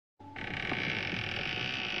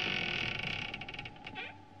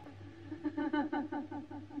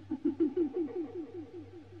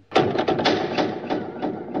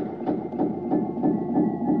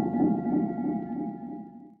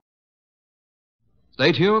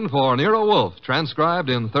Stay tuned for Nero Wolfe, transcribed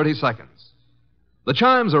in 30 seconds. The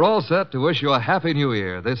chimes are all set to wish you a Happy New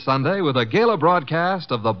Year this Sunday with a gala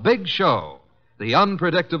broadcast of The Big Show. The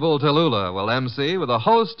unpredictable Tallulah will MC with a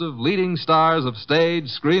host of leading stars of stage,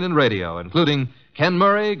 screen, and radio, including Ken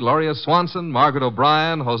Murray, Gloria Swanson, Margaret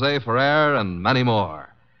O'Brien, Jose Ferrer, and many more.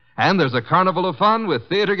 And there's a carnival of fun with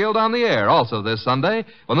Theater Guild on the air also this Sunday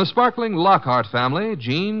when the sparkling Lockhart family,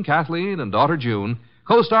 Jean, Kathleen, and daughter June,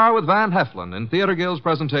 co-star with Van Heflin in Theater Guild's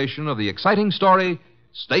presentation of the exciting story,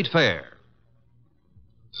 State Fair.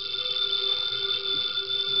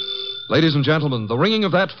 Ladies and gentlemen, the ringing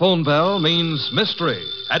of that phone bell means mystery,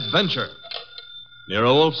 adventure.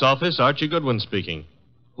 Nero Wolfe's office, Archie Goodwin speaking.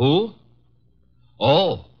 Who?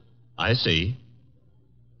 Oh, I see.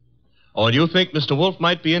 Oh, and you think Mr. Wolfe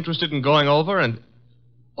might be interested in going over and...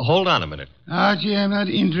 Hold on a minute. Archie, I'm not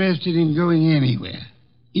interested in going anywhere.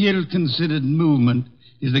 Ill-considered movement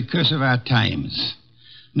is the curse of our times.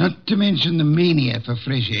 Not to mention the mania for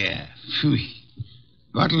fresh air. Phew.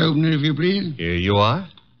 Bottle opener, if you please. Here you are.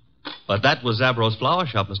 But that was Zabro's flower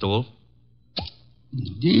shop, Mr. Wolfe.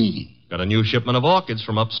 Indeed. Got a new shipment of orchids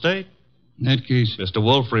from upstate. In that case... Mr.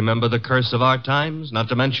 Wolfe, remember the curse of our times? Not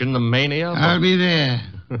to mention the mania? I'll be there.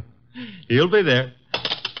 He'll be there.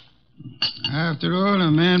 After all,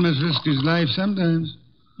 a man must risk his life sometimes.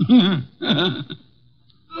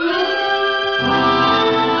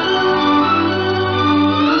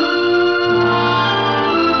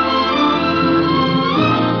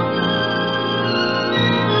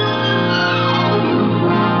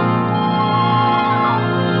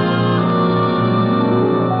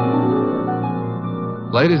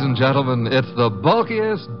 Ladies and gentlemen, it's the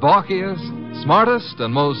bulkiest, balkiest, smartest,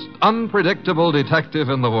 and most unpredictable detective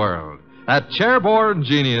in the world. That chairborne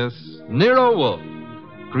genius, Nero Wolfe.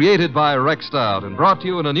 Created by Rex Stout and brought to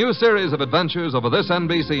you in a new series of adventures over this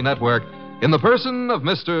NBC network in the person of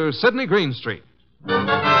Mr. Sidney Greenstreet.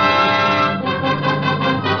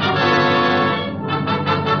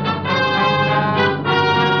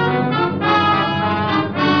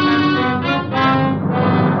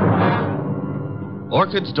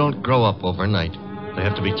 Orchids don't grow up overnight. They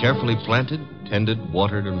have to be carefully planted, tended,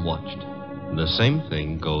 watered, and watched. And the same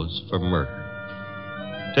thing goes for murder.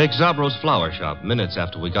 Take Zabro's flower shop minutes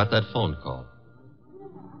after we got that phone call.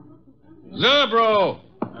 Zabro!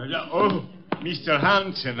 Oh, Mr.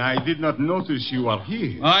 Hansen, I did not notice you are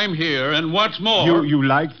here. I'm here, and what's more... You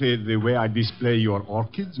like the way I display your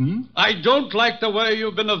orchids, hmm? I don't like the way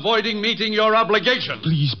you've been avoiding meeting your obligation.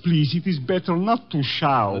 Please, it is better not to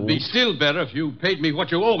shout. It'd be still better if you paid me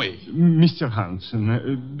what you owe me. Mr.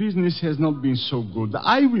 Hansen, business has not been so good.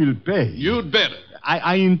 I will pay. You'd better.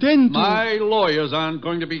 I intend to... My lawyers aren't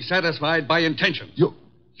going to be satisfied by intentions.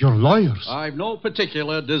 Your lawyers? I've no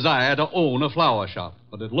particular desire to own a flower shop,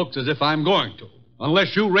 but it looks as if I'm going to,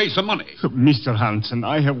 unless you raise some money. Mr. Hansen,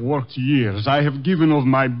 I have worked years. I have given of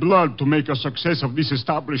my blood to make a success of this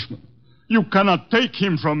establishment. You cannot take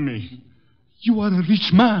him from me. You are a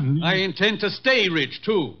rich man. I intend to stay rich,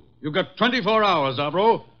 too. You've got 24 hours,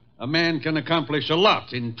 Zabro. A man can accomplish a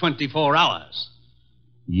lot in 24 hours.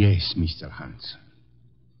 Yes, Mr. Hansen.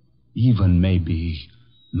 Even maybe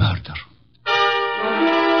murder.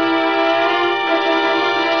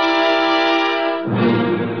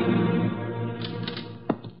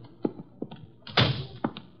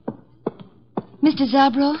 Mr.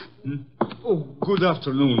 Zabro? Oh, good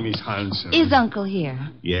afternoon, Miss Hansen. Is Uncle here?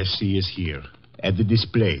 Yes, he is here. At the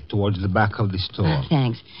display, towards the back of the store.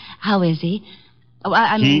 Thanks. How is he? Oh,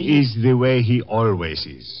 He is the way he always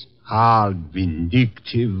is. Hard,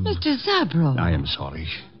 vindictive. Mr. Zabro. I am sorry.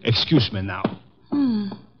 Excuse me now.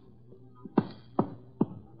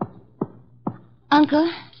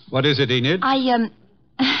 Uncle? What is it, Enid?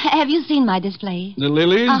 Have you seen my display? The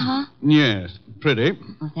lilies? Uh-huh. Yes, pretty.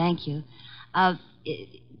 Oh, thank you.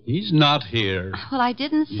 He's not here. Well, I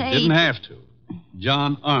didn't say... You didn't have to.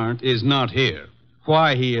 John Arndt is not here.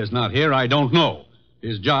 Why he is not here, I don't know.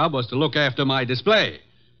 His job was to look after my display.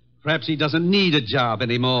 Perhaps he doesn't need a job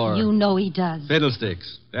anymore. You know he does.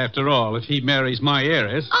 Fiddlesticks. After all, if he marries my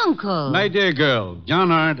heiress... Uncle! My dear girl,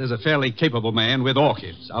 John Arndt is a fairly capable man with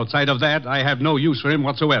orchids. Outside of that, I have no use for him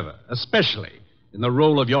whatsoever, especially in the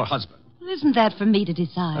role of your husband. Isn't that for me to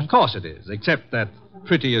decide? Of course it is, except that,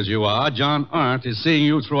 pretty as you are, John Arndt is seeing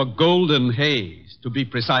you through a golden haze. To be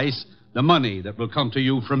precise, the money that will come to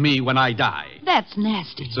you from me when I die. That's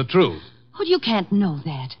nasty. It's the truth. Well, you can't know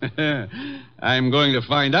that. I'm going to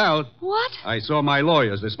find out. What? I saw my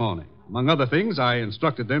lawyers this morning. Among other things, I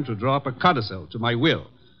instructed them to draw up a codicil to my will.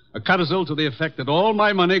 A codicil to the effect that all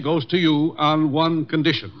my money goes to you on one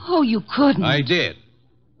condition. Oh, you couldn't. I did.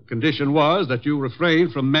 The condition was that you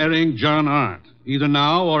refrain from marrying John Arndt, either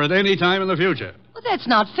now or at any time in the future. Well, that's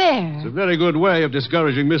not fair. It's a very good way of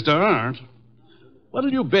discouraging Mr. Arndt.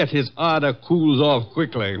 What'll you bet his ardor cools off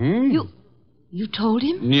quickly, You told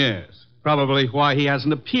him? Yes. Probably why he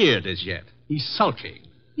hasn't appeared as yet. He's sulking.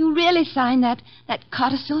 You really signed that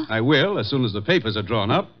codicil? I will, as soon as the papers are drawn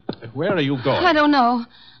up. But where are you going? I don't know.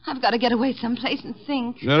 I've got to get away someplace and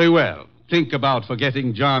think. Very well. Think about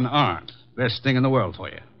forgetting John Arndt. Best thing in the world for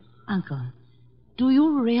you. Uncle, do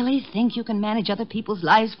you really think you can manage other people's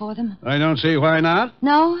lives for them? I don't see why not.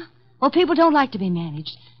 No? Well, people don't like to be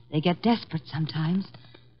managed. They get desperate sometimes.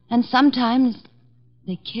 And sometimes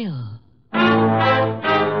they kill.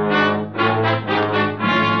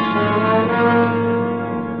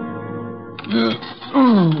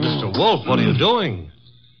 Mr. Wolfe, what are you doing?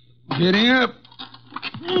 Getting up.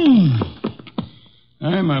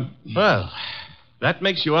 I'm up. Well, that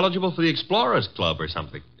makes you eligible for the Explorers Club or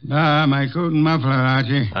something. Ah, my coat and muffler,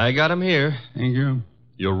 Archie. I got him here. Thank you.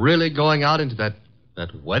 You're really going out into that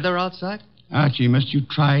weather outside? Archie, must you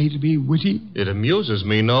try to be witty? It amuses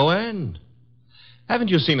me no end. Haven't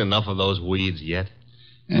you seen enough of those weeds yet?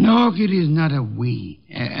 An orchid is not a weed.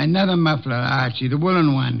 Another muffler, Archie, the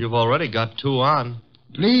woolen one. You've already got two on.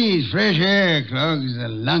 Please, fresh air clogs the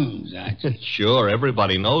lungs, Archie. Sure,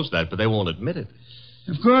 everybody knows that, but they won't admit it.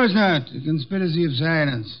 Of course not. A conspiracy of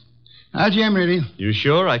silence. Archie, I'm ready. You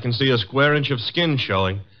sure? I can see a square inch of skin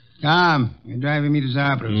showing. Come, you're driving me to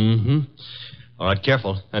Zabras. Mm-hmm. All right,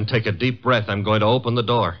 careful. And take a deep breath. I'm going to open the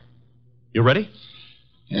door. You ready?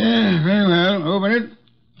 Yeah, very well. Open it.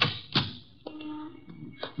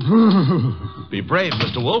 Be brave,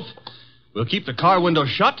 Mr. Wolfe. We'll keep the car window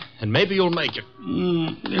shut, and maybe you'll make it.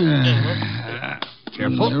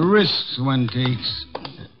 Careful. The risks one takes.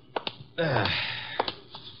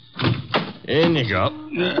 In you go.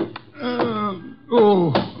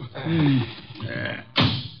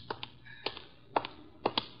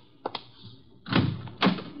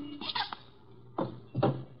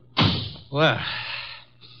 Well,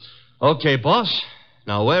 okay, boss.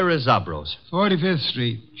 Now, where is Zabros? 45th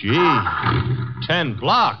Street. Gee, 10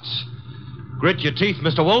 blocks. Grit your teeth,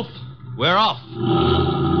 Mr. Wolfe. We're off.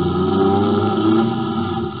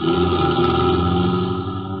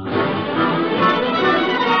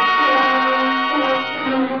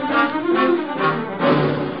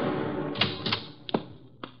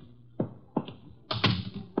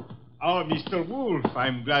 Oh, Mr. Wolfe,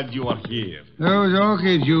 I'm glad you are here. Those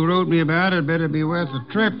orchids you wrote me about had better be worth a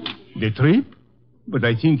trip. The trip? But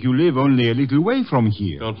I think you live only a little way from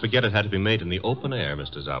here. Don't forget it had to be made in the open air,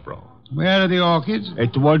 Mr. Zabro. Where are the orchids?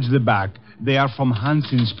 Towards the back. They are from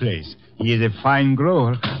Hansen's place. He is a fine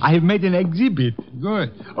grower. I have made an exhibit.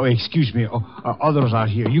 Good. Oh, excuse me. Others are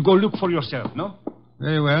here. You go look for yourself, no?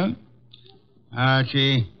 Very well.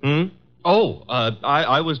 Archie. Oh,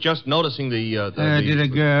 I was just noticing Did a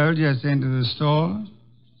girl just enter the store?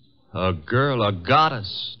 A girl, a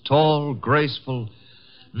goddess, tall, graceful.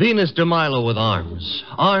 Venus de Milo with arms.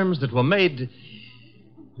 Arms that were made...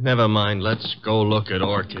 Never mind, let's go look at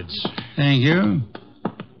orchids. Thank you.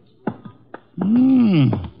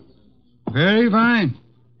 Very fine.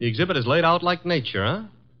 The exhibit is laid out like nature, huh?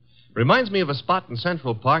 Reminds me of a spot in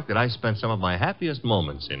Central Park that I spent some of my happiest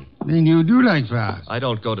moments in. Then you do like flowers. I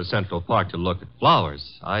don't go to Central Park to look at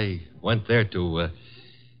flowers. I went there to,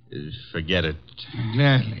 forget it.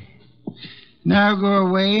 Gladly. Now go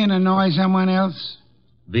away and annoy someone else.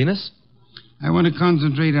 Venus? I want to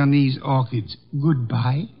concentrate on these orchids.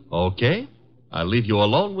 Goodbye. Okay. I'll leave you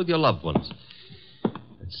alone with your loved ones.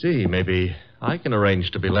 Let's see, maybe I can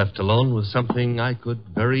arrange to be left alone with something I could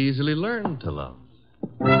very easily learn to love.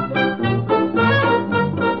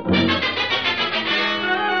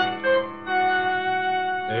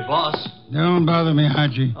 Hey, boss. Don't bother me,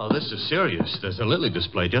 Archie. Oh, this is serious. There's a lily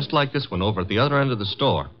display just like this one over at the other end of the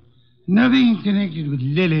store. Nothing connected with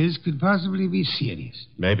lilies could possibly be serious.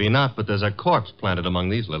 Maybe not, but there's a corpse planted among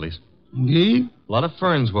these lilies. Indeed? A lot of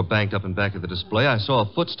ferns were banked up in back of the display. I saw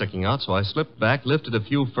a foot sticking out, so I slipped back, lifted a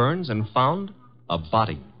few ferns, and found a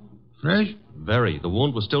body. Fresh? Very. The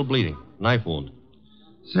wound was still bleeding. Knife wound.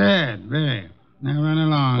 Sad, very. Now run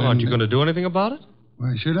along. Well, aren't you going to do anything about it?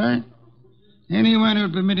 Why should I? Anyone who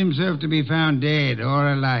would permit himself to be found dead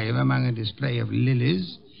or alive among a display of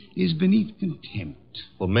lilies is beneath contempt.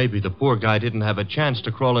 Well, maybe the poor guy didn't have a chance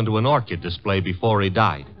to crawl into an orchid display before he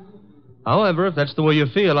died. However, if that's the way you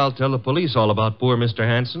feel, I'll tell the police all about poor Mr.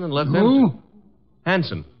 Hansen and let them... Who?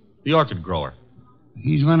 Hansen, the orchid grower.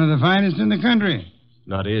 He's one of the finest in the country.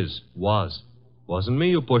 Not is. Was. Wasn't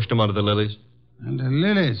me who pushed him under the lilies. Under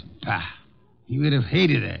lilies? Pah. He would have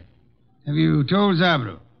hated that. Have you told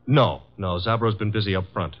Zabro? No. Zabro's been busy up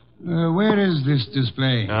front. Where is this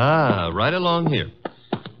display? Right along here.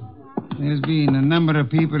 There's been a number of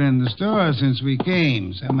people in the store since we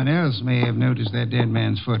came. Someone else may have noticed that dead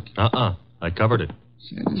man's foot. I covered it.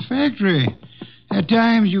 Satisfactory. At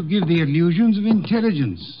times you give the illusions of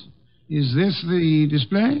intelligence. Is this the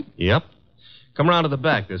display? Yep. Come around to the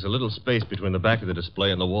back. There's a little space between the back of the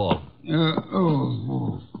display and the wall. Yeah.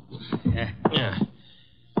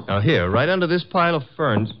 Now here, right under this pile of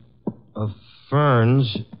ferns.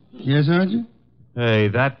 Yes, Sergeant? Hey,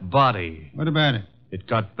 that body. What about it? It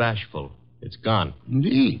got Bashful. It's gone.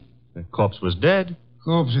 Indeed. The corpse was dead.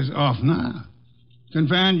 Corpse is off now.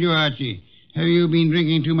 Confound you, Archie. Have you been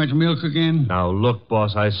drinking too much milk again? Now, look,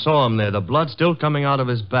 boss, I saw him there. The blood's still coming out of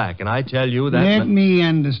his back, and I tell you that... Let me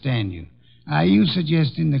understand you. Are you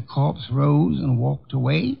suggesting the corpse rose and walked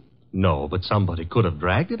away? No, but somebody could have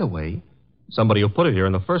dragged it away. Somebody who put it here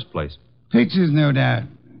in the first place. Pictures, no doubt.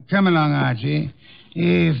 Come along, Archie.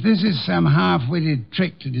 If this is some half-witted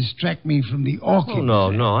trick to distract me from the orchid... Oh,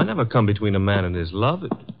 no. I never come between a man and his love.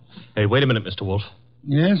 Hey, wait a minute, Mr. Wolfe.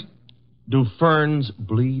 Yes? Do ferns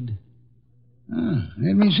bleed?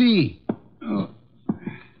 Let me see. Oh.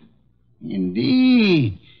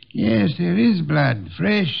 Indeed. Yes, there is blood.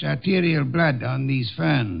 Fresh arterial blood on these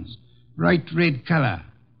ferns. Bright red color.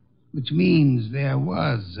 Which means there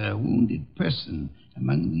was a wounded person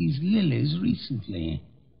among these lilies recently.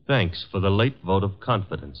 Thanks for the late vote of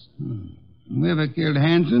confidence. Whoever killed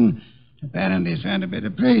Hansen apparently found a better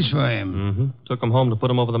place for him. Mm-hmm. Took him home to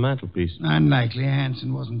put him over the mantelpiece. Unlikely.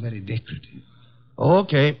 Hansen wasn't very decorative.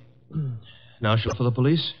 Okay. Now show for the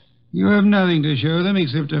police? You have nothing to show them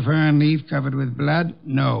except a fern leaf covered with blood?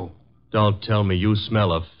 No. Don't tell me you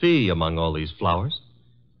smell a fee among all these flowers.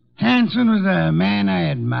 Hansen was a man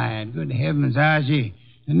I admired. Good heavens, Archie.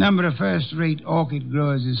 The number of first-rate orchid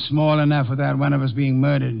growers is small enough without one of us being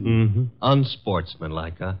murdered. Mm-hmm.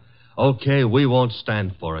 Unsportsmanlike, huh? Okay, we won't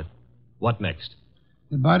stand for it. What next?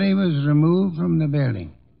 The body was removed from the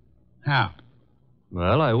building. How?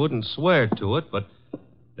 Well, I wouldn't swear to it, but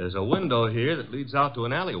there's a window here that leads out to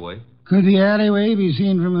an alleyway. Could the alleyway be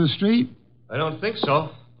seen from the street? I don't think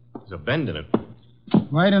so. There's a bend in it.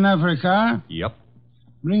 Wide enough for a car? Yep.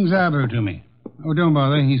 Bring Zabro to me. Oh, don't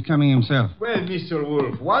bother. He's coming himself. Well, Mr.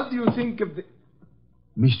 Wolfe, what do you think of the...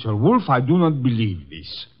 Mr. Wolfe, I do not believe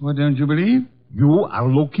this. What don't you believe? You are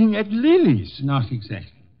looking at lilies. Not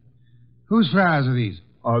exactly. Whose flowers are these?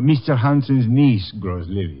 Mr. Hansen's niece grows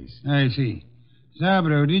lilies. I see.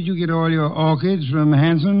 Zabro, did you get all your orchids from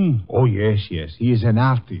Hansen? Oh, yes. He is an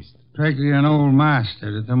artist. Practically an old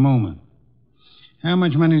master at the moment. How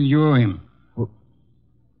much money did you owe him?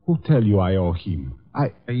 Who tell you I owe him?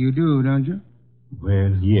 You do, don't you?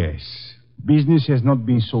 Well, yes. Business has not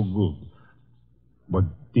been so good. But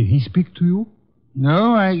did he speak to you?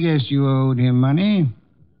 No, I guess you owed him money.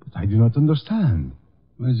 But I do not understand.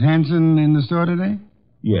 Was Hansen in the store today?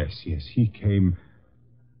 Yes, he came.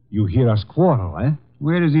 You hear us quarrel, eh?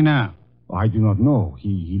 Where is he now? I do not know.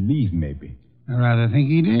 He leave, maybe. I rather think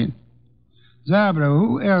he did. Zabro,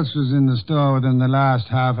 who else was in the store within the last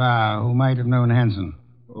half hour who might have known Hansen?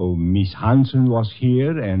 Oh, Miss Hansen was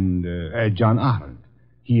here, and John Arnold.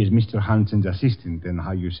 He is Mr. Hansen's assistant, and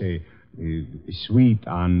how you say, sweet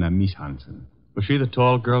on Miss Hansen. Was she the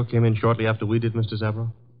tall girl came in shortly after we did, Mr.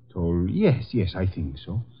 Zabro? Tall? Yes, I think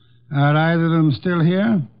so. Are either of them still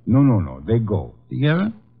here? No. They go.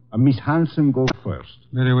 Together? Miss Hansen go first.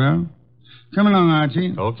 Very well. Come along,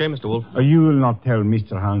 Archie. Okay, Mr. Wolfe. You will not tell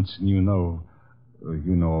Mr. Hansen you know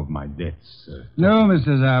of my debts. No, Mr.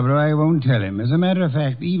 Zabro, I won't tell him. As a matter of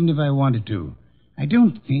fact, even if I wanted to, I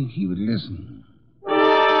don't think he would listen.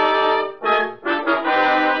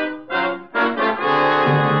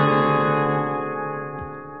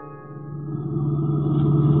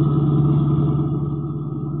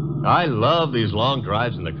 I love these long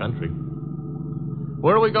drives in the country.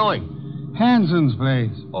 Where are we going? Hansen's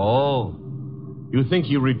place. Oh. You think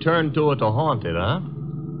he returned to it to haunt it, huh?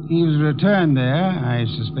 He was returned there, I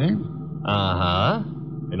suspect. Uh-huh.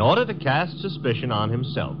 In order to cast suspicion on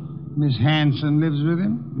himself. Miss Hansen lives with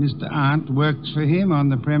him. Mr. Arndt works for him on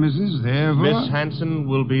the premises, therefore... Miss Hansen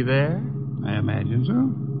will be there? I imagine so.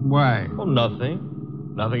 Why? Oh,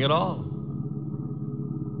 nothing. Nothing at all.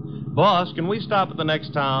 Boss, can we stop at the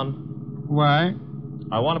next town? Why?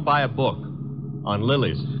 I want to buy a book on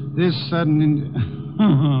lilies. This sudden...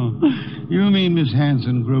 You mean Miss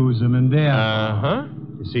Hansen grows them in there? Uh-huh.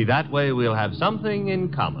 You see, that way we'll have something in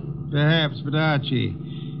common. Perhaps, but Archie,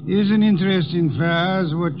 Isn't interesting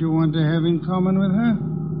flowers what you want to have in common with her?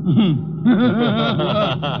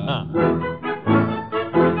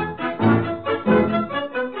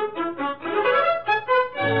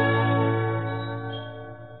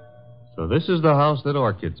 So this is the house that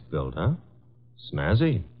Orchids built, huh?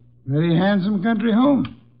 Snazzy. Very handsome country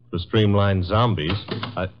home. For streamlined zombies.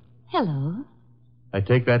 Hello. I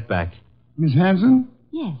take that back. Miss Hanson?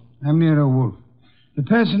 Yes. I'm Nero Wolfe. The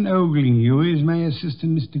person ogling you is my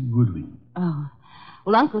assistant, Mr. Goodwin. Oh.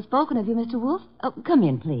 Well, Uncle's spoken of you, Mr. Wolfe. Oh, come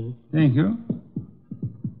in, please. Thank you.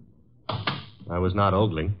 I was not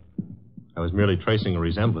ogling. I was merely tracing a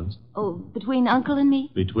resemblance. Oh, between Uncle and me?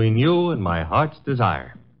 Between you and my heart's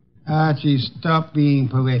desire. Archie, stop being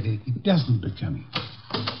poetic. It doesn't become you.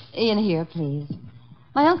 In here, please.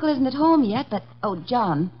 My uncle isn't at home yet, but... Oh,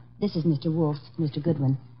 John, this is Mr. Wolfe, Mr.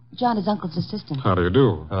 Goodwin. John is Uncle's assistant. How do you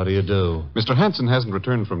do? How do you do? Mr. Hanson hasn't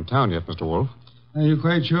returned from town yet, Mr. Wolfe. Are you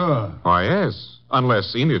quite sure? Why, yes.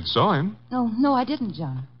 Unless Enid saw him. No, I didn't,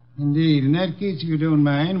 John. Indeed. In that case, if you don't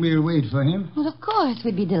mind, we'll wait for him. Well, of course,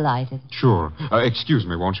 we'd be delighted. Sure. Excuse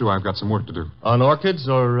me, won't you? I've got some work to do. On orchids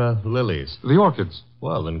or lilies? The orchids.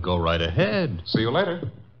 Well, then go right ahead. See you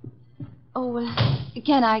later. Oh, well,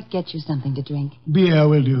 can I get you something to drink? Beer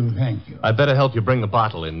will do, thank you. I'd better help you bring the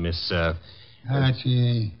bottle in, Miss...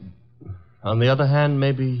 Archie. On the other hand,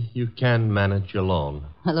 maybe you can manage alone.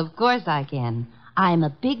 Well, of course I can. I'm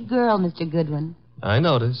a big girl, Mr. Goodwin. I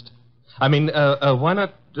noticed. I mean, why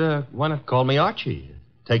not call me Archie?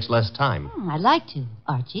 Takes less time. I'd like to,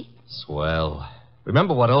 Archie. Swell.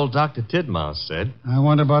 Remember what old Dr. Tidmouse said? I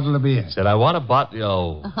want a bottle of beer. Said, I want a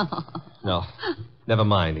bottle... Oh. No. Never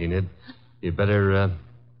mind, Enid. You better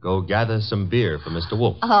go gather some beer for Mr.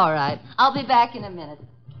 Wolfe. All right. I'll be back in a minute.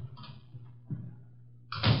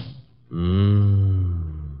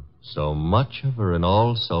 So much of her and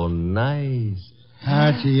all so nice.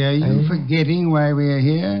 Archie, are you forgetting why we're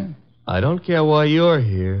here? I don't care why you're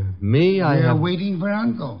here. We're waiting for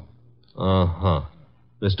Uncle. Uh-huh.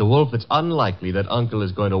 Mr. Wolfe, it's unlikely that Uncle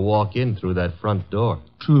is going to walk in through that front door.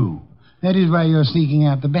 True. That is why you're sneaking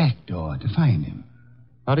out the back door to find him.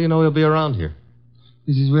 How do you know he'll be around here?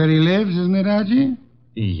 This is where he lives, isn't it, Archie?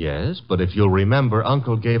 Yes, but if you'll remember,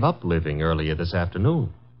 Uncle gave up living earlier this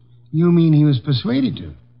afternoon. You mean he was persuaded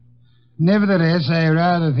to? Nevertheless, I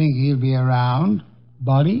rather think he'll be around,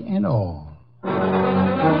 body and all.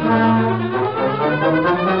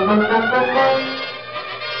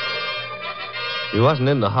 He wasn't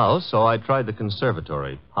in the house, so I tried the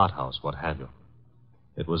conservatory, hothouse, what have you.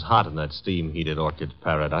 It was hot in that steam-heated orchid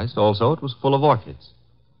paradise. Also, it was full of orchids.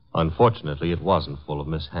 Unfortunately, it wasn't full of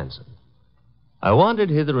Miss Hanson. I wandered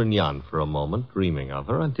hither and yon for a moment, dreaming of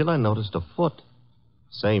her, until I noticed a foot.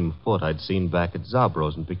 Same foot I'd seen back at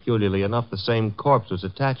Zabro's, and peculiarly enough, the same corpse was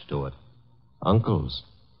attached to it. Uncle's.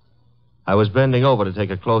 I was bending over to take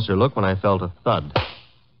a closer look when I felt a thud. I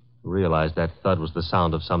realized that thud was the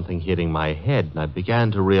sound of something hitting my head, and I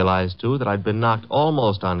began to realize, too, that I'd been knocked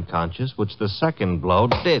almost unconscious, which the second blow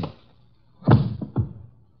did.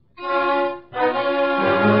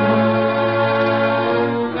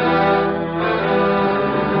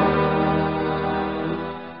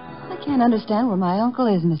 I can't understand where my uncle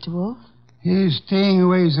is, Mr. Wolfe. His staying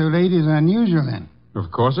away so late is unusual, then.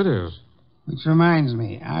 Of course it is. Which reminds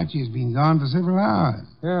me, Archie's been gone for several hours.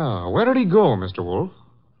 Yeah. Where did he go, Mr. Wolfe?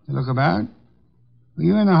 To look about? Were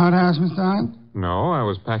you in the hothouse, Mr. Hunt? No, I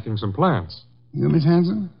was packing some plants. You, Miss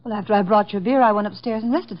Hanson? Well, after I brought your beer, I went upstairs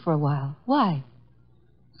and rested for a while. Why?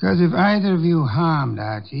 Because if either of you harmed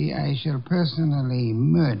Archie, I shall personally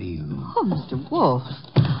murder you. Oh, Mr. Wolfe.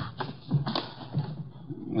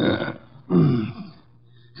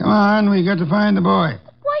 Come on, we got to find the boy.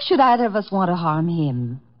 Why should either of us want to harm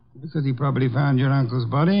him? Because he probably found your uncle's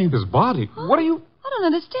body. His body? What are you... I don't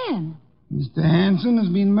understand. Mr. Hanson has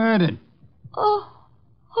been murdered. Oh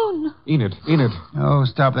no. Enid. Oh,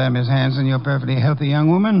 stop that, Miss Hanson. You're a perfectly healthy young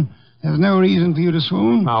woman. There's no reason for you to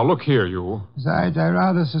swoon. Now, look here, you. Besides, I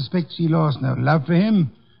rather suspect she lost no love for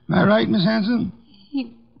him. Am I right, Miss Hanson?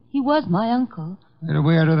 He was my uncle. You're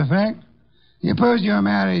aware of the fact? You opposed your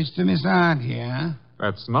marriage to Miss Aunt here, huh?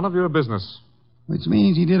 That's none of your business. Which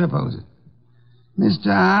means he did oppose it. Mr.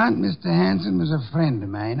 Aunt, Mr. Hanson was a friend of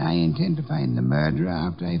mine. I intend to find the murderer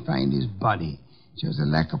after I find his body. It shows a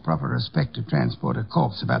lack of proper respect to transport a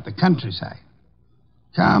corpse about the countryside.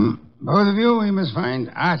 Come, both of you, we must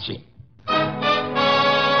find Archie.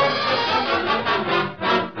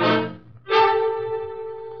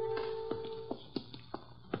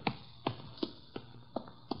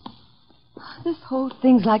 This whole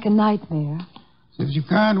thing's like a nightmare. If you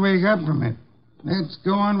can't wake up from it, let's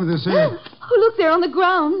go on with the search. Oh, look there on the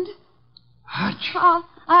ground. Archie. Oh,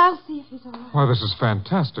 I'll see if he's all right. Why, this is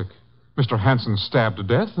fantastic. Mr. Hanson stabbed to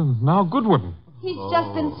death, and now Goodwin. He's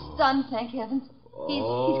just been stunned, thank heavens.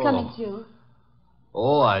 He's coming to.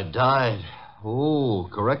 Oh, I died. Oh,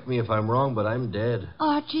 correct me if I'm wrong, but I'm dead.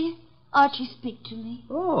 Archie, speak to me.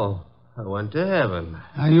 Oh, I went to heaven.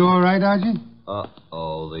 Are you all right, Archie?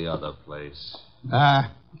 Uh-oh, the other place.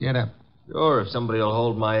 Get up. Sure, if somebody will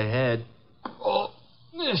hold my head. Oh,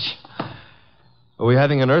 are we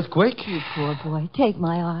having an earthquake? You poor boy. Take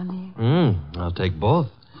my arm here. I'll take both.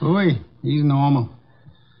 Phooey, he's normal.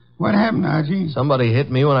 What happened, Archie? Somebody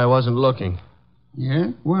hit me when I wasn't looking.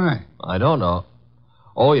 Yeah? Why? I don't know.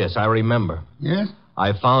 Oh, yes, I remember. Yes?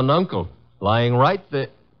 I found Uncle lying right there.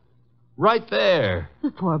 Right there.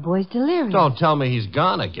 The poor boy's delirious. Don't tell me he's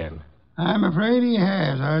gone again. I'm afraid he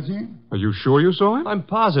has, Archie. Are you sure you saw him? I'm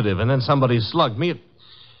positive, and then somebody slugged me.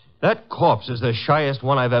 That corpse is the shyest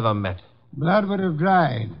one I've ever met. Blood would have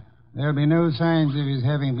dried. There'll be no signs of his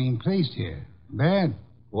having been placed here. Bad.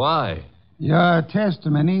 Why? Your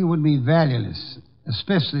testimony would be valueless,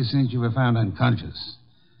 especially since you were found unconscious.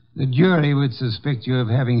 The jury would suspect you of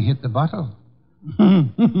having hit the bottle.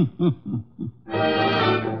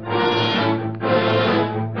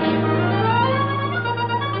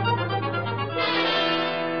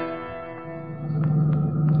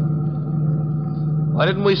 Why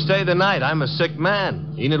didn't we stay the night? I'm a sick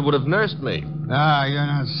man. Enid would have nursed me. You're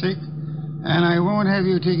not sick. And I won't have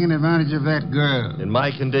you taking advantage of that girl. In my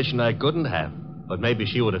condition, I couldn't have. But maybe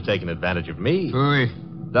she would have taken advantage of me. Phooey.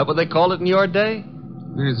 Is that what they called it in your day?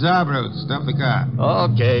 There's Zabro. Stop the car.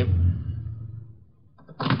 Okay.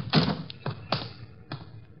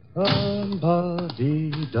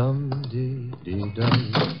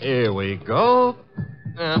 Dum-ba-dee-dum-dee-dee-dum. Here we go.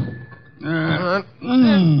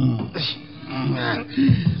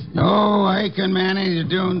 Oh, I can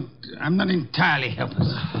manage. I'm not entirely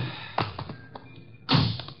helpless.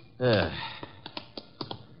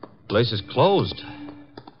 Place is closed.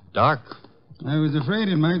 Dark. I was afraid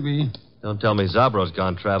it might be. Don't tell me Zabro's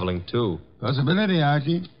gone traveling, too. Possibility,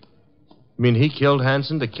 Archie. You mean he killed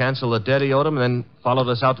Hanson to cancel the debt he owed him and then followed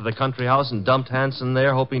us out to the country house and dumped Hanson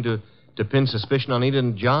there, hoping to pin suspicion on Enid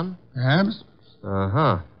and John? Perhaps.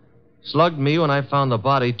 Uh-huh. Slugged me when I found the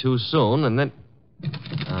body too soon, and then...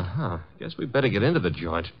 Uh-huh. Guess we better get into the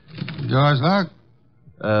joint. Door's locked.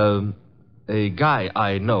 A guy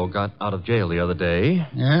I know got out of jail the other day.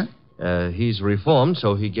 Yeah? He's reformed,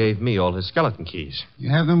 so he gave me all his skeleton keys. You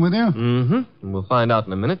have them with you? Mm-hmm. And we'll find out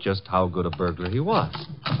in a minute just how good a burglar he was.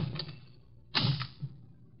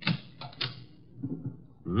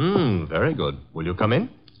 Very good. Will you come in?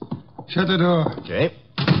 Shut the door. Okay.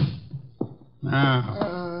 Now.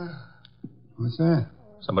 What's that?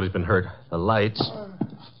 Somebody's been hurt. The lights.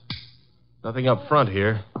 Nothing up front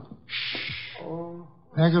here.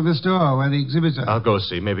 Back of the store where the exhibits are. I'll go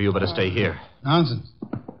see. Maybe you better stay here. Nonsense.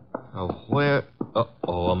 Oh, where?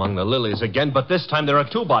 Oh, among the lilies again. But this time there are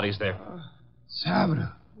two bodies there.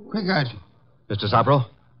 Sabra. Quick, Archie. Mr. Zabro?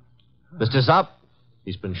 Mr. Zab?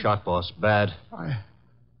 He's been shot, boss. Bad.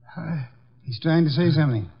 He's trying to say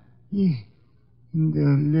something. In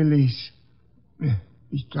the lilies.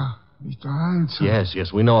 Mr. Hanson.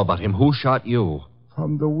 Yes, we know about him. Who shot you?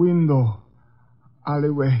 From the window.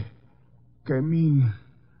 Alleyway. Came in.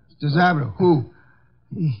 Mr. Zabro. Who?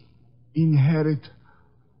 He inherit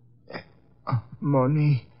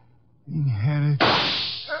money. Inherit.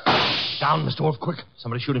 Down, Mr. Wolfe, quick.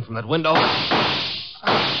 Somebody shooting from that window.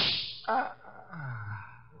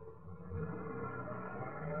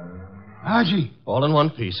 Archie. All in one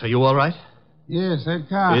piece. Are you all right? Yes, that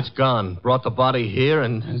car. It's gone. Brought the body here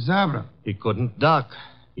and... Zabra. He couldn't duck.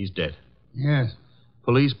 He's dead. Yes.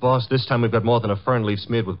 Police, boss, this time we've got more than a fern leaf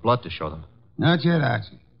smeared with blood to show them. Not yet,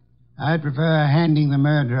 Archie. I'd prefer handing the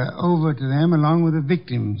murderer over to them along with the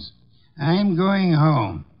victims. I'm going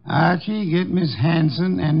home. Archie, get Miss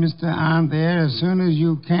Hanson and Mr. Arndt there as soon as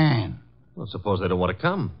you can. Well, suppose they don't want to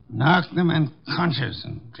come. Knock them unconscious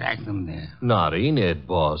and drag them there. Not Enid,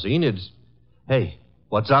 boss. Enid's... Hey,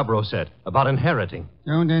 what Zabro said about inheriting.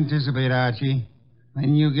 Don't anticipate, Archie.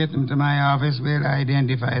 When you get them to my office, we'll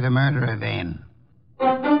identify the murderer then.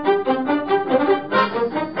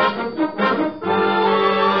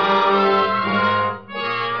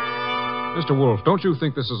 Mr. Wolfe, don't you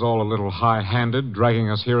think this is all a little high-handed, dragging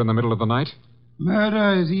us here in the middle of the night?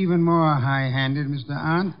 Murder is even more high-handed, Mr.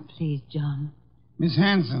 Arndt. Please, John. Miss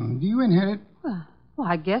Hanson, do you inherit? Well,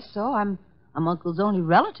 I guess so. I'm Uncle's only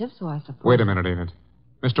relative, so I suppose. Wait a minute, Enid.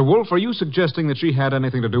 Mr. Wolfe, are you suggesting that she had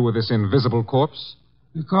anything to do with this invisible corpse?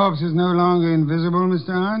 The corpse is no longer invisible, Mr.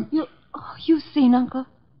 Arndt. You've seen Uncle?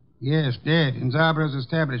 Yes, dead in Zabra's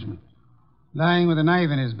establishment. lying with a knife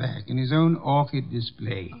in his back in his own orchid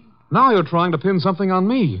display. Now you're trying to pin something on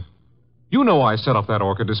me. You know I set up that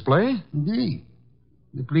orchid display. Indeed.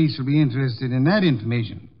 The police will be interested in that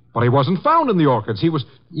information. But he wasn't found in the orchids. He was...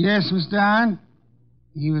 Yes, Mr. Arndt.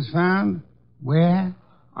 He was found where?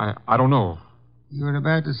 I don't know. You were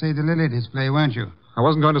about to say the lily display, weren't you? I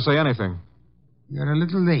wasn't going to say anything. You're a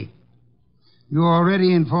little late. You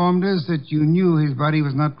already informed us that you knew his body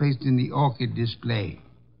was not placed in the orchid display.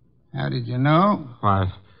 How did you know?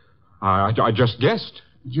 I just guessed.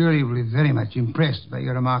 The jury will be very much impressed by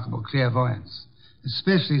your remarkable clairvoyance,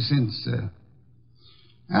 especially since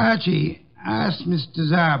Archie asked Mr.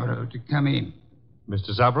 Zabro to come in.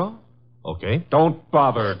 Mr. Zabro? Okay. Don't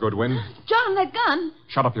bother, Goodwin. John, that gun.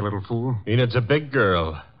 Shut up, you little fool. Enid's a big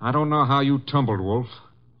girl. I don't know how you tumbled, Wolf.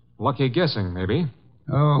 Lucky guessing, maybe.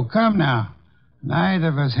 Oh, come now. Neither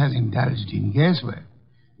of us has indulged in guesswork.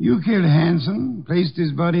 You killed Hanson, placed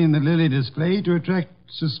his body in the lily display to attract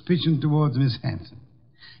suspicion towards Miss Hanson.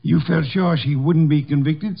 You felt sure she wouldn't be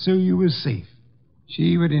convicted, so you were safe.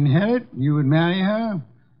 She would inherit, you would marry her,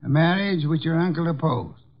 a marriage which your uncle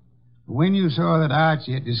opposed. When you saw that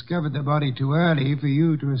Archie had discovered the body too early for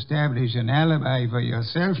you to establish an alibi for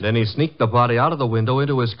yourself... Then he sneaked the body out of the window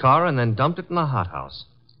into his car and then dumped it in the hothouse.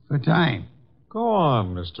 For time. Go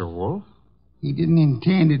on, Mr. Wolf. He didn't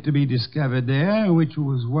intend it to be discovered there, which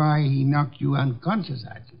was why he knocked you unconscious,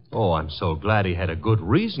 Archie. Oh, I'm so glad he had a good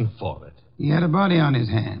reason for it. He had a body on his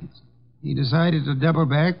hands. He decided to double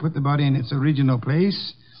back, put the body in its original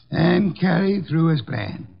place, and carry through his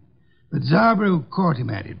plan. But Zabro caught him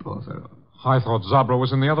at it, poor fellow. I thought Zabro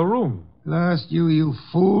was in the other room. Lost you, you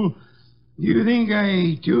fool. Do you think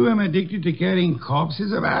I, too, am addicted to carrying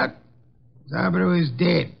corpses about? Zabro is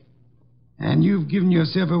dead. And you've given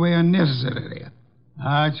yourself away unnecessarily.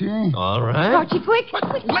 Archie? All right. Archie, quick.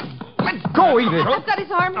 Let go, Edith. I've got his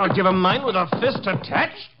arm. I'll give him mine with a fist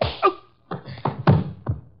attached.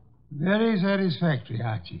 Very satisfactory,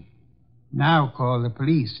 Archie. Now call the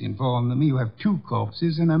police. Inform them you have 2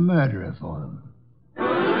 corpses and a murderer for them.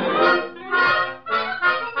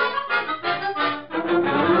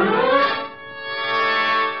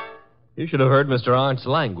 You should have heard Mr. Arndt's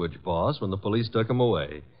language, boss, when the police took him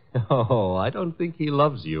away. Oh, I don't think he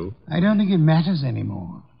loves you. I don't think it matters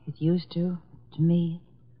anymore. It used to me.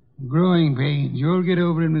 Growing pains. You'll get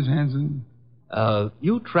over it, Miss Hanson.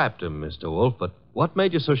 You trapped him, Mr. Wolf, but what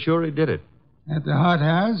made you so sure he did it? At the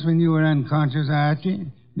hothouse, when you were unconscious,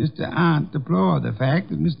 Archie, Mr. Arndt deplored the fact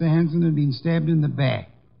that Mr. Hanson had been stabbed in the back.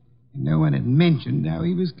 And no one had mentioned how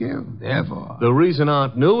he was killed. Therefore... The reason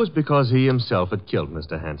Arndt knew was because he himself had killed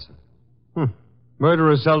Mr. Hanson.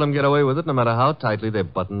 Murderers seldom get away with it, no matter how tightly they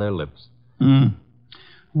button their lips.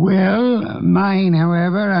 Well, mine,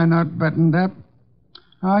 however, are not buttoned up.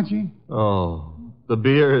 Archie? Oh, the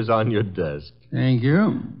beer is on your desk. Thank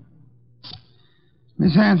you.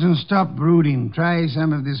 Miss Hanson, stop brooding. Try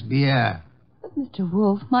some of this beer. But, Mr.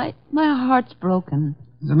 Wolf, my heart's broken.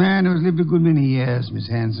 As a man who has lived a good many years, Miss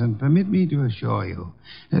Hanson, permit me to assure you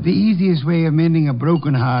that the easiest way of mending a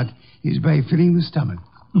broken heart is by filling the stomach.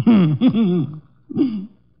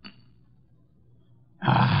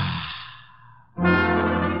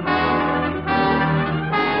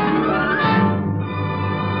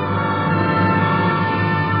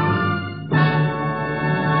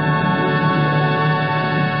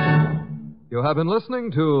 You have been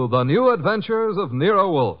listening to The New Adventures of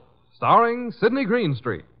Nero Wolfe, starring Sidney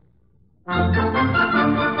Greenstreet.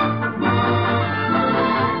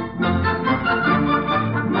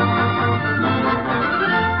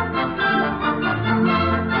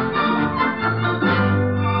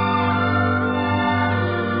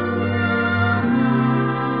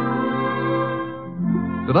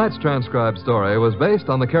 Tonight's transcribed story was based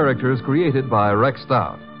on the characters created by Rex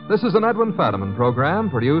Stout. This is an Edwin Fadiman program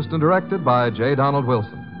produced and directed by J. Donald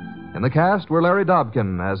Wilson. In the cast were Larry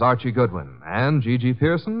Dobkin as Archie Goodwin and Gigi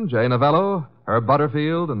Pearson, Jay Novello, Herb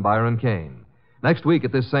Butterfield, and Byron Kane. Next week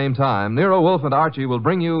at this same time, Nero Wolfe and Archie will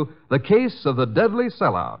bring you The Case of the Deadly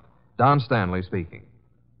Sellout. Don Stanley speaking.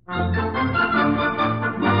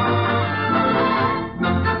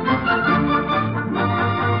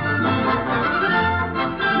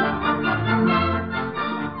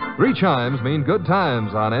 Three chimes mean good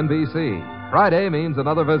times on NBC. Friday means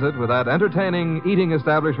another visit with that entertaining eating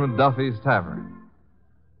establishment Duffy's Tavern.